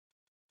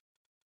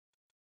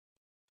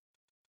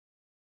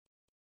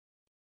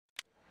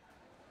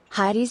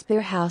HEIDI'S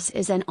Beer House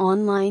is an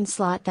online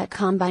slot that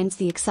combines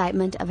the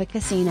excitement of a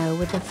casino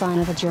with the fun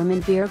of a German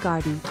beer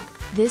garden.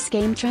 This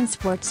game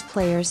transports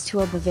players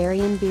to a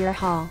Bavarian beer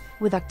hall,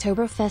 with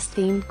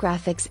Oktoberfest-themed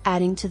graphics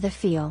adding to the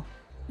feel.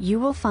 You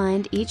will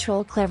find each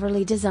roll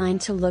cleverly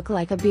designed to look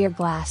like a beer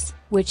glass,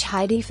 which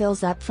Heidi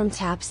fills up from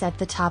taps at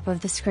the top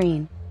of the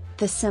screen.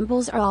 The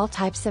symbols are all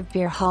types of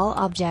beer hall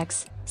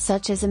objects,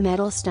 such as a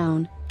metal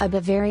stone, a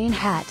Bavarian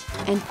hat,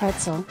 and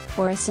pretzel,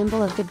 or a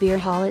symbol of the beer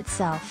hall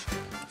itself.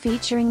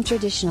 Featuring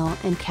traditional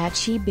and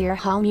catchy beer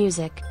hall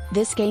music,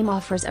 this game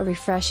offers a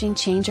refreshing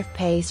change of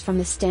pace from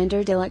the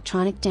standard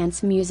electronic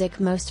dance music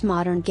most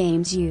modern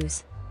games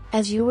use.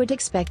 As you would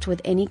expect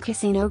with any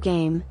casino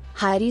game,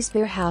 HEIDI'S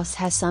Beer House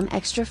has some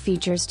extra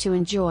features to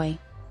enjoy.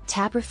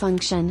 Tapper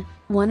function: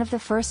 one of the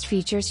first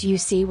features you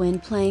see when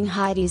playing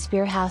HEIDI'S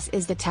Beer House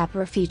is the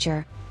tapper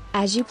feature.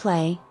 As you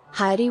play,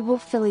 Heidi will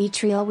fill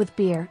each reel with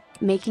beer,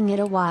 making it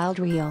a wild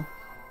reel.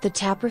 The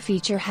tapper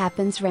feature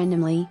happens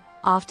randomly,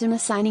 often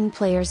assigning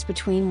players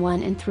between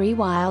 1 and 3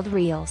 wild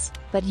reels,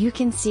 but you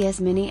can see as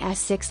many as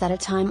 6 at a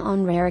time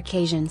on rare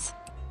occasions.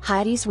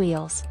 HEIDI'S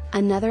Wheels: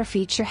 another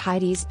feature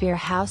HEIDI'S Beer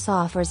House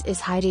offers is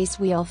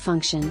HEIDI'S Wheel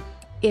function.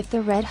 If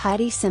the red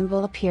Heidi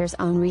symbol appears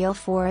on reel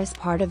 4 as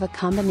part of a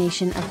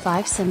combination of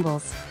 5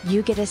 symbols,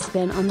 you get a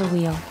spin on the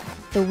wheel.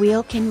 The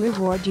wheel can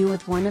reward you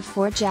with one of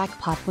 4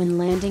 jackpot when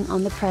landing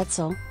on the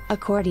pretzel,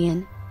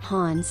 accordion,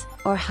 Hans,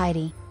 or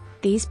Heidi.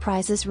 These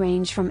prizes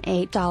range from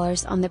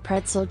 $8 on the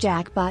pretzel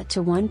jackpot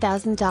to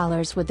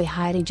 $1,000 with the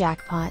Heidi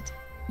jackpot.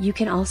 You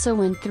can also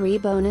win 3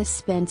 bonus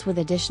spins with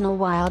additional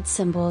wild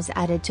symbols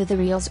added to the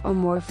reels or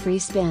more free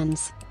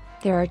spins.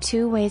 There are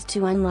 2 ways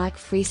to unlock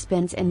free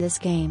spins in this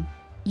game.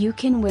 You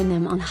can win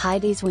them on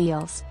HEIDI'S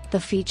Wheels, the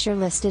feature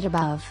listed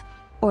above.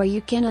 Or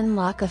you can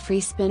unlock a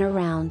free spinner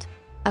round.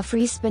 A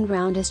free spin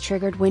round is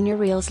triggered when your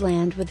reels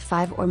land with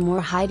 5 or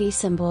more Heidi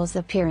symbols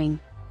appearing.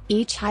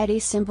 Each Heidi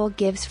symbol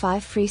gives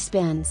 5 free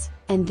spins,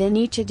 and then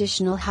each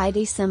additional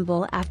Heidi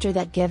symbol after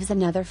that gives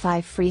another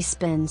 5 free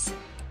spins.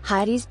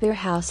 HEIDI'S Beer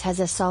House has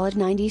a solid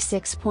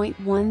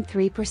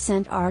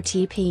 96.13%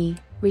 RTP,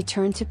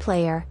 return to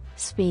player,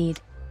 speed.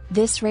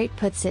 This rate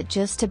puts it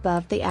just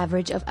above the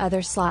average of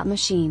other slot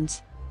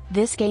machines.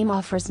 This game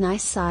offers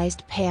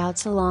nice-sized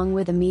payouts along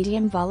with a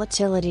medium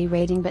volatility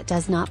rating but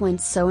does not win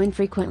so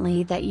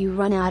infrequently that you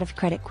run out of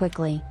credit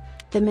quickly.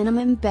 The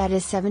minimum bet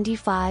is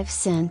 75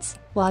 cents,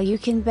 while you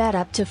can bet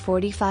up to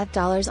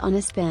 $45 on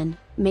a spin,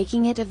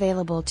 making it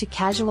available to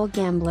casual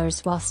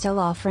gamblers while still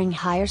offering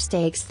higher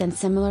stakes than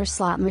similar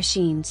slot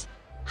machines.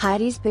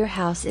 HEIDI'S Beer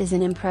House is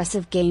an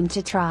impressive game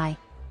to try.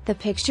 The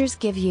pictures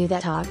give you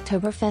that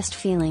Oktoberfest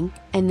feeling,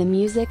 and the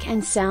music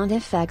and sound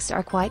effects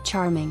are quite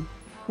charming.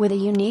 With a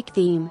unique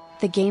theme,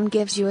 the game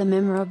gives you a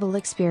memorable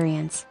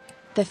experience.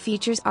 The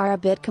features are a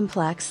bit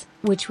complex,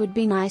 which would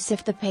be nice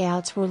if the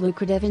payouts were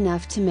lucrative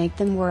enough to make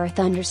them worth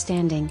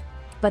understanding.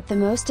 But the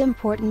most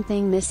important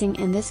thing missing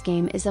in this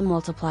game is a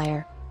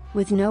multiplier.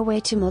 With no way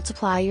to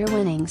multiply your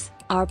winnings,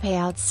 our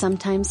payouts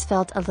sometimes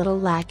felt a little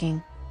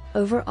lacking.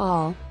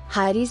 Overall,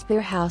 HEIDI'S Beer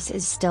House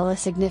is still a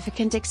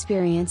significant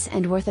experience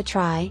and worth a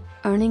try,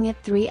 earning it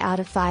 3 out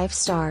of 5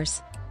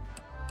 stars.